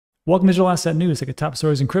Welcome to Digital Asset News, like the top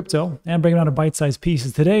stories in crypto, and breaking down to bite-sized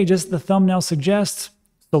pieces. Today, just the thumbnail suggests,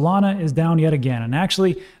 Solana is down yet again. And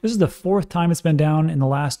actually, this is the fourth time it's been down in the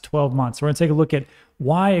last 12 months. We're going to take a look at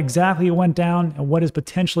why exactly it went down and what is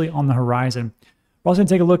potentially on the horizon. We're also going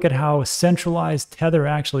to take a look at how centralized Tether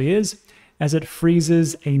actually is as it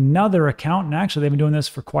freezes another account. And actually, they've been doing this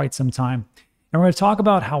for quite some time. And we're going to talk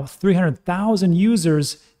about how 300,000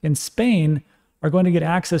 users in Spain are going to get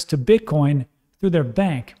access to Bitcoin through their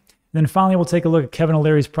bank. Then finally, we'll take a look at Kevin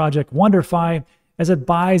O'Leary's project, WONDERFI, as it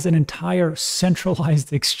buys an entire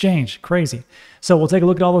centralized exchange. Crazy. So we'll take a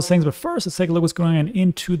look at all those things. But first, let's take a look at what's going on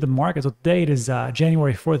into the market. So today, it is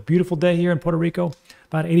January 4th. Beautiful day here in Puerto Rico,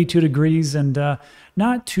 about 82 degrees and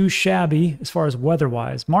not too shabby as far as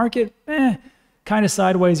weather-wise. Market, kind of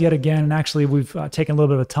sideways yet again. And actually, we've taken a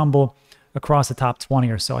little bit of a tumble across the top 20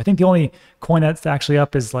 or so. I think the only coin that's actually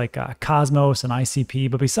up is like Cosmos and ICP.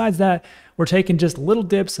 But besides that, we're taking just little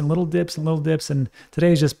dips and little dips and little dips. And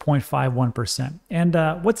today is just 0.51%.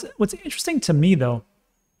 And what's interesting to me, though,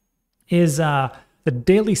 is the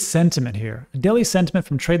daily sentiment here. The daily sentiment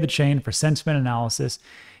from Trade the Chain for sentiment analysis.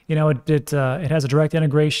 You know, it has a direct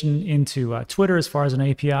integration into Twitter as far as an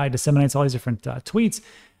API, disseminates all these different tweets.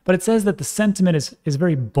 But it says that the sentiment is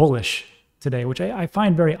very bullish today, which I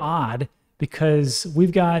find very odd, because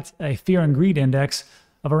we've got a fear and greed index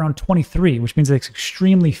of around 23, which means it's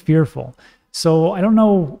extremely fearful. So I don't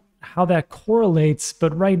know how that correlates,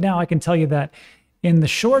 but right now I can tell you that in the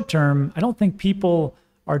short term, I don't think people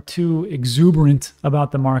are too exuberant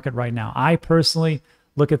about the market right now. I personally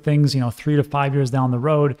look at things, 3 to 5 years down the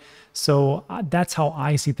road. So that's how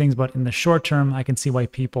I see things. But in the short term, I can see why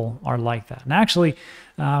people are like that. And actually,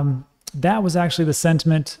 that was actually the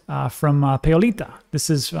sentiment from Paolita. This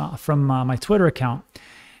is from my Twitter account.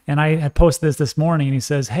 And I had posted this morning, and he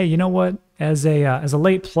says, hey, you know what? As a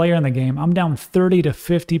late player in the game, I'm down 30 to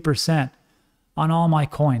 50% on all my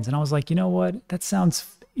coins. And I was like, you know what? That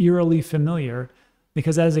sounds eerily familiar,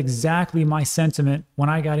 because that is exactly my sentiment when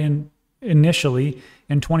I got in initially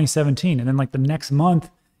in 2017. And then like the next month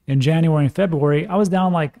in January and February, I was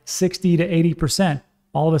down like 60 to 80%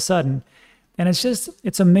 all of a sudden. And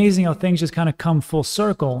it's amazing how things just kind of come full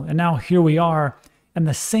circle. And now here we are. And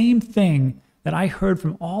the same thing that I heard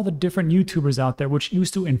from all the different YouTubers out there, which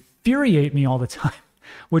used to infuriate me all the time,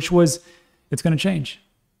 which was, it's going to change.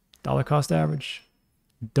 Dollar cost average.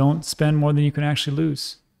 Don't spend more than you can actually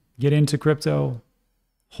lose. Get into crypto,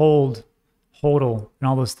 hold, hodl, and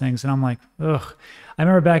all those things. And I'm like, ugh. I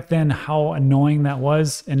remember back then how annoying that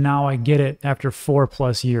was, and now I get it after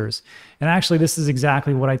 4+ years. And actually, this is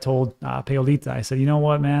exactly what I told Paolita. I said, you know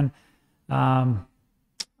what, man? I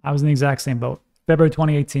was in the exact same boat. February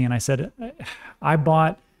 2018, I said, I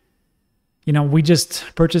bought, we just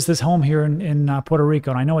purchased this home here in Puerto Rico,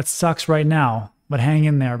 and I know it sucks right now, but hang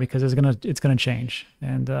in there, because it's gonna change.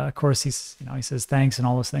 And of course, he says thanks and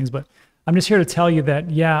all those things. But I'm just here to tell you that,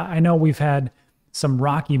 yeah, I know we've had some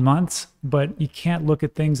rocky months, but you can't look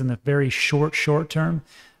at things in the very short term.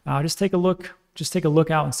 Just take a look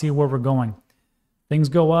out and see where we're going. Things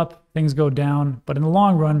go up, things go down, but in the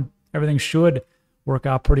long run, everything should work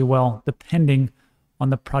out pretty well, depending on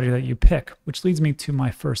the project that you pick, which leads me to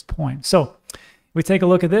my first point. So we take a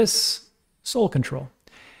look at this, Sol Control.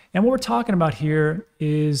 And what we're talking about here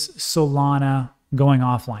is Solana going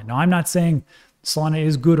offline. Now, I'm not saying Solana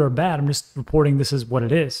is good or bad. I'm just reporting this is what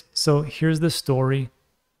it is. So here's the story.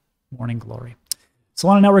 Morning glory.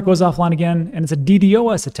 Solana network goes offline again, and it's a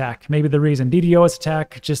DDoS attack. Maybe the reason. DDoS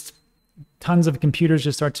attack, just tons of computers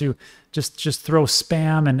just start to just throw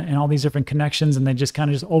spam and all these different connections, and they just kind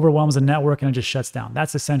of just overwhelms the network, and it just shuts down.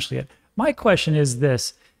 That's essentially it. My question is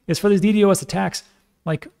this, is for these DDoS attacks,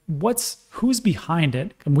 like who's behind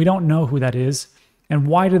it? And we don't know who that is. And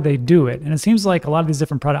why did they do it? And it seems like a lot of these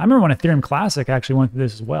different products. I remember when Ethereum Classic actually went through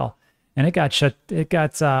this as well, and it got shut. It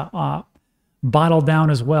got bottled down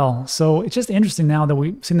as well. So it's just interesting now that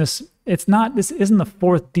we've seen this. This isn't the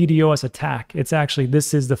fourth DDoS attack. It's actually,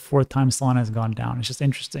 this is the fourth time Solana has gone down. It's just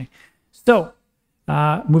interesting. So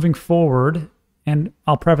moving forward, and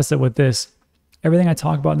I'll preface it with this: everything I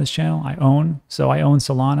talk about in this channel, I own. So I own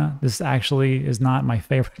Solana. This actually is not my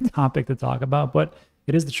favorite topic to talk about, but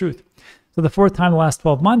it is the truth. So the fourth time in the last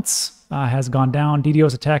 12 months has gone down.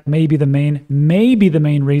 DDoS attack may be the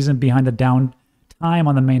main reason behind the down time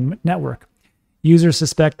on the main network. Users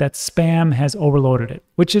suspect that spam has overloaded it,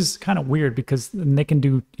 which is kind of weird, because they can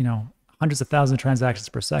do hundreds of thousands of transactions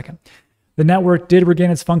per second. The network did regain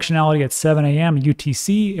its functionality at 7 a.m.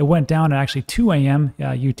 UTC. It went down at actually 2 a.m.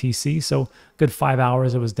 UTC, so good 5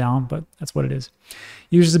 hours it was down, but that's what it is.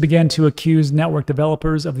 Users began to accuse network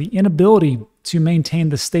developers of the inability to maintain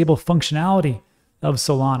the stable functionality of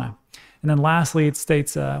Solana. And then lastly, it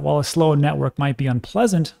states, while a slow network might be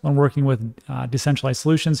unpleasant when working with decentralized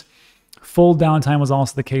solutions, full downtime was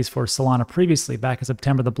also the case for Solana previously. Back in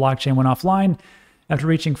September, the blockchain went offline after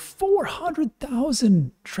reaching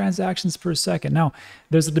 400,000 transactions per second. Now,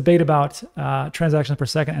 there's a debate about transactions per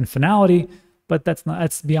second and finality, but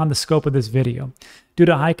that's beyond the scope of this video. Due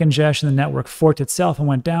to high congestion, the network forked itself and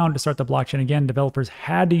went down. To start the blockchain again, developers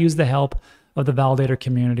had to use the help of the validator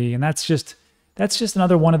community. And that's just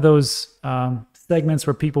another one of those segments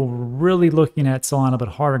where people were really looking at Solana a bit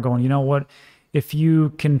harder, going, you know what, if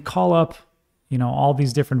you can call up, you know, all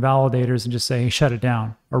these different validators and just say, hey, shut it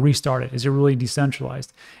down or restart it, is it really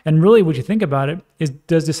decentralized? And really, what you think about it is,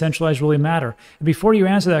 does decentralized really matter? And before you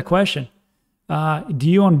answer that question, do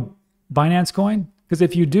you own Binance Coin? Because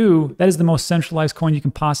if you do, that is the most centralized coin you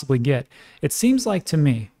can possibly get. It seems like to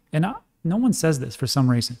me, and no one says this for some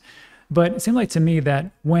reason, but it seems like to me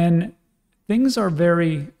that when things are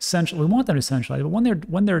very central, we want them to centralize, but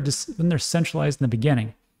when they're centralized in the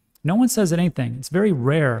beginning, no one says anything. It's very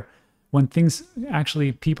rare when things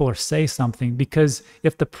actually people or say something, because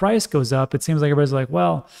if the price goes up, it seems like everybody's like,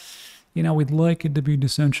 well, you know, we'd like it to be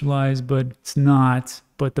decentralized, but it's not.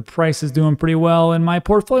 But the price is doing pretty well, and my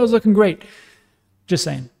portfolio is looking great. Just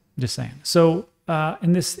saying. So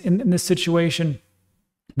in this situation,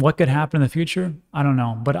 what could happen in the future? I don't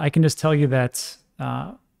know, but I can just tell you that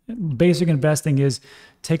basic investing is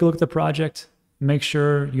take a look at the project, make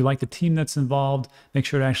sure you like the team that's involved, make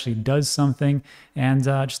sure it actually does something, and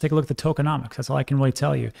just take a look at the tokenomics. That's all I can really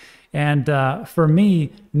tell you. And for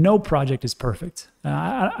me, no project is perfect.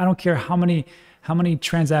 I don't care how many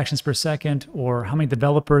transactions per second or how many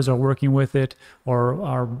developers are working with it,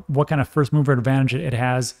 or what kind of first mover advantage it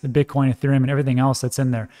has, the Bitcoin, Ethereum, and everything else that's in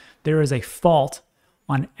there. There is a fault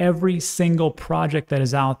on every single project that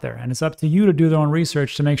is out there. And it's up to you to do their own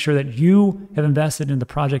research to make sure that you have invested in the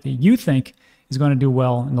project that you think is going to do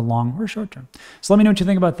well in the long or short term. So let me know what you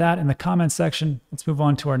think about that in the comments section. Let's move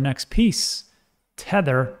on to our next piece,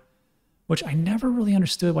 Tether, which I never really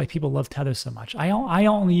understood why people love Tether so much. I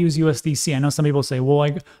only use USDC. I know some people say, well,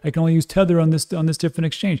 I can only use Tether on this different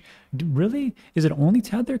exchange. Really? Is it only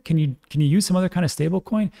Tether? Can you use some other kind of stable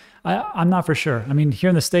coin? I'm not for sure. I mean, here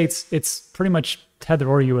in the States, it's pretty much Tether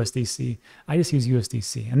or USDC. I just use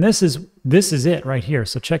USDC. And this is it right here.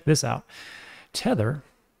 So check this out. Tether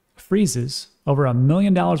freezes over $1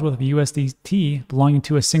 million worth of USDT belonging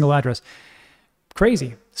to a single address.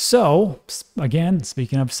 Crazy. So again,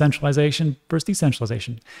 speaking of centralization versus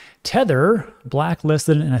decentralization, Tether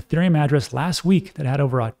blacklisted an Ethereum address last week that had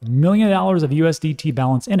over $1 million of USDT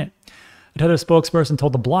balance in it. A Tether spokesperson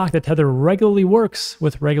told the block that Tether regularly works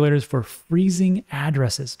with regulators for freezing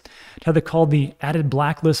addresses. Tether called the added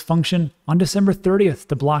blacklist function on December 30th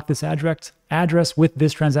to block this address with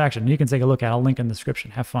this transaction. You can take a look at it. I'll link in the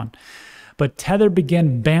description. Have fun. But Tether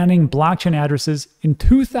began banning blockchain addresses in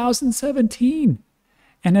 2017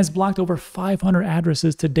 and has blocked over 500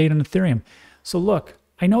 addresses to date on Ethereum. So look,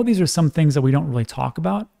 I know these are some things that we don't really talk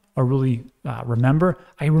about or really remember.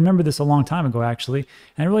 I remember this a long time ago, actually,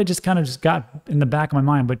 and it really just kind of just got in the back of my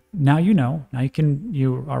mind. But now you know, now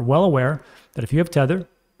you are well aware that if you have Tether,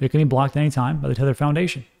 it can be blocked any time by the Tether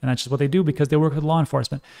Foundation. And that's just what they do because they work with law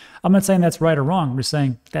enforcement. I'm not saying that's right or wrong. I'm just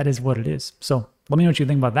saying that is what it is. So let me know what you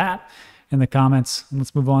think about that in the comments. And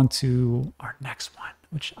let's move on to our next one,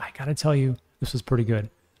 which I got to tell you, this was pretty good.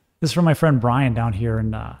 This is from my friend Brian down here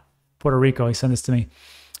in Puerto Rico. He sent this to me.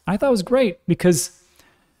 I thought it was great because,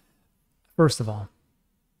 first of all,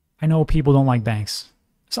 I know people don't like banks.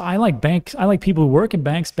 So I like banks. I like people who work in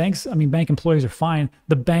banks. Banks, I mean, bank employees are fine.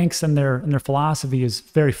 The banks and their philosophy is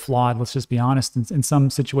very flawed. Let's just be honest in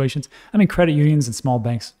some situations. I mean, credit unions and small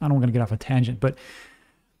banks. I don't want to get off a tangent, but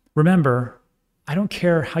remember, I don't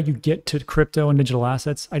care how you get to crypto and digital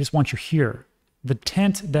assets. I just want you here. The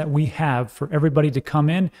tent that we have for everybody to come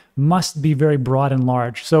in must be very broad and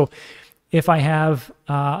large. So if I have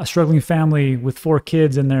a struggling family with 4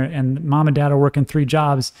 kids and mom and dad are working 3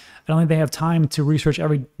 jobs, I don't think they have time to research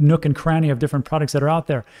every nook and cranny of different products that are out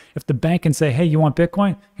there. If the bank can say, hey, you want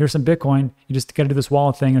Bitcoin? Here's some Bitcoin. You just got to do this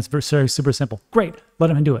wallet thing. It's very super simple. Great. Let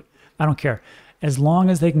them do it. I don't care. As long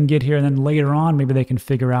as they can get here, and then later on, maybe they can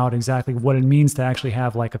figure out exactly what it means to actually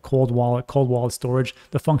have like a cold wallet storage,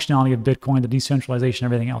 the functionality of Bitcoin, the decentralization,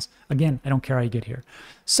 everything else. Again, I don't care how you get here.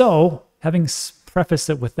 So having prefaced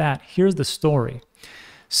it with that, here's the story.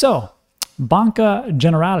 So Banca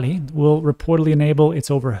Generali will reportedly enable its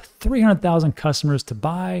over 300,000 customers to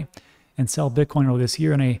buy and sell Bitcoin over this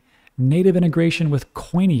year in a native integration with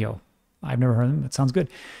Coinio. I've never heard of them. That sounds good.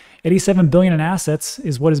 87 billion in assets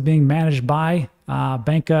is what is being managed by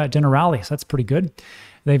Banca Generali. So that's pretty good.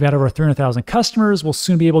 They've got over 300,000 customers. We'll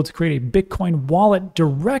soon be able to create a Bitcoin wallet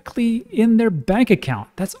directly in their bank account.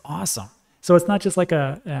 That's awesome. So it's not just like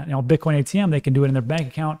a Bitcoin ATM. They can do it in their bank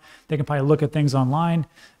account. They can probably look at things online.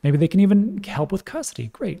 Maybe they can even help with custody.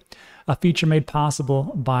 Great. A feature made possible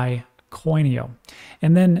by Coinio.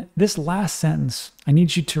 And then this last sentence, I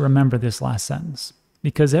need you to remember this last sentence,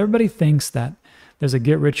 because everybody thinks that there's a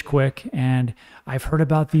get rich quick, and I've heard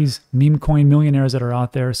about these meme coin millionaires that are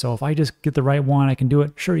out there. So if I just get the right one, I can do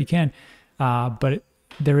it. Sure, you can. But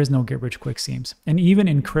there is no get rich quick schemes. And even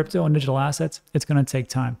in crypto and digital assets, it's going to take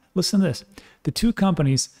time. Listen to this. The two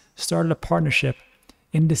companies started a partnership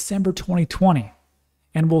in December 2020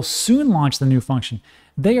 and will soon launch the new function.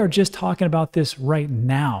 They are just talking about this right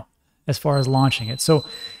now as far as launching it. So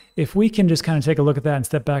if we can just kind of take a look at that and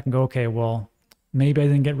step back and go, okay, well, maybe I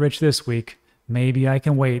didn't get rich this week. Maybe I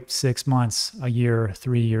can wait 6 months, a year,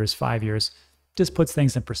 3 years, 5 years. Just puts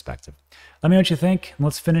things in perspective. Let me know what you think. And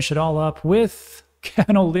let's finish it all up with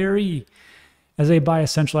Kevin O'Leary as they buy a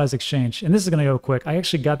centralized exchange. And this is going to go quick. I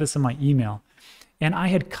actually got this in my email, and I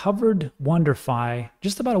had covered WONDERFI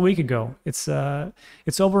just about a week ago. It's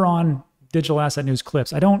over on Digital Asset News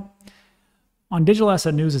Clips. On Digital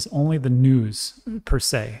Asset News, it's only the news per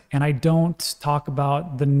se. And I don't talk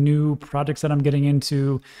about the new projects that I'm getting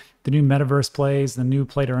into, the new metaverse plays, the new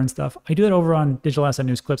play to earn stuff. I do it over on Digital Asset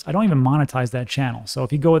News Clips. I don't even monetize that channel. So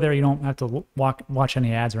if you go there, you don't have to watch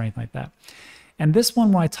any ads or anything like that. And this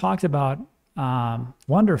one, when I talked about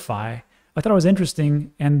WONDERFI, I thought it was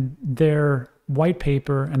interesting, and their white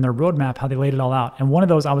paper and their roadmap, how they laid it all out. And one of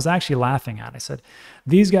those I was actually laughing at. I said,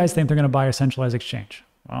 these guys think they're going to buy a centralized exchange.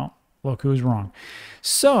 Well, look who's wrong.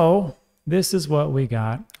 So this is what we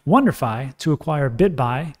got. WONDERFI to acquire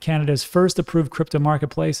BitBuy, Canada's first approved crypto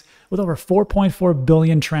marketplace with over 4.4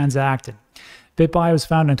 billion transacted. BitBuy was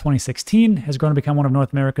founded in 2016, has grown to become one of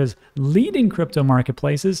North America's leading crypto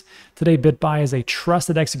marketplaces. Today, BitBuy is a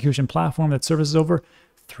trusted execution platform that services over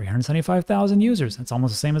 375,000 users. That's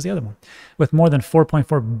almost the same as the other one, with more than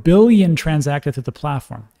 4.4 billion transacted through the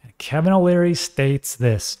platform. And Kevin O'Leary states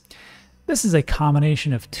this. This is a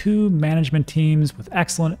combination of two management teams with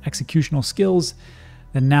excellent executional skills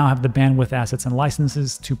that now have the bandwidth, assets, and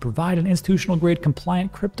licenses to provide an institutional-grade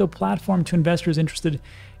compliant crypto platform to investors interested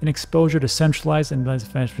in exposure to centralized and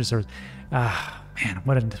financial services. Man,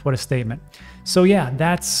 what a statement. So yeah,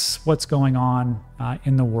 that's what's going on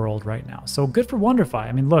in the world right now. So good for WONDERFI.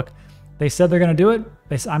 I mean, look, they said they're going to do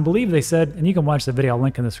it. I believe they said, and you can watch the video, I'll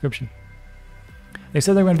link in the description. They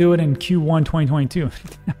said they're going to do it in Q1 2022.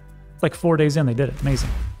 It's like 4 days in, they did it. Amazing.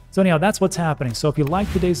 So anyhow, that's what's happening. So if you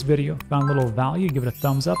liked today's video, found a little value, give it a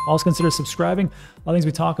thumbs up. Also consider subscribing. All things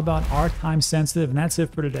we talk about are time sensitive, and that's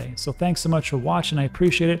it for today. So thanks so much for watching. I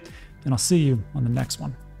appreciate it, and I'll see you on the next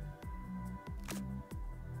one.